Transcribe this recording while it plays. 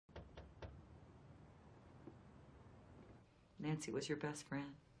Nancy was your best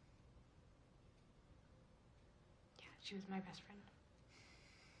friend. Yeah, she was my best friend.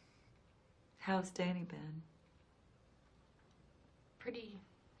 How's Danny been? Pretty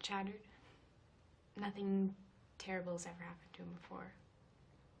shattered. Nothing terrible has ever happened to him before.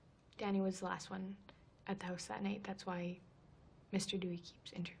 Danny was the last one at the house that night. That's why Mr. Dewey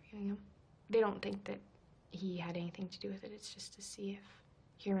keeps interviewing him. They don't think that he had anything to do with it. It's just to see if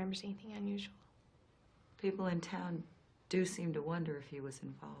he remembers anything unusual. People in town do seem to wonder if he was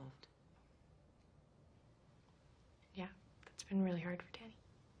involved. Yeah, that's been really hard for Danny.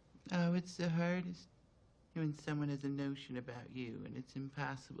 Oh, it's the hardest when someone has a notion about you and it's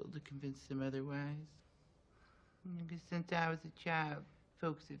impossible to convince them otherwise. Because since I was a child,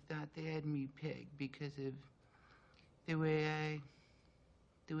 folks have thought they had me pegged because of the way I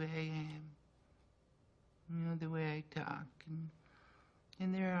am. You know, the way I talk,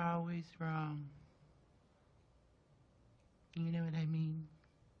 and they're always wrong. You know what I mean?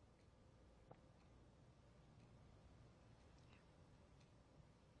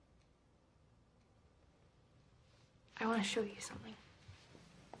 I want to show you something.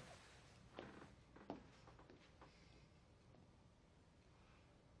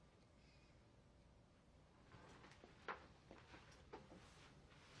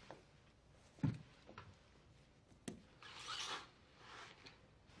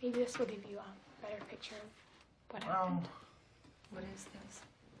 Maybe this will give you a better picture of what happened. What is this?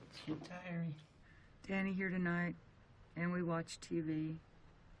 It's your diary. Danny here tonight, and we watched TV.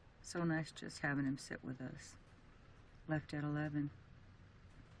 So nice just having him sit with us. Left at 11.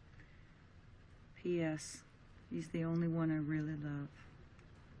 P.S. He's the only one I really love.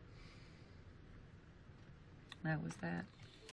 That was that.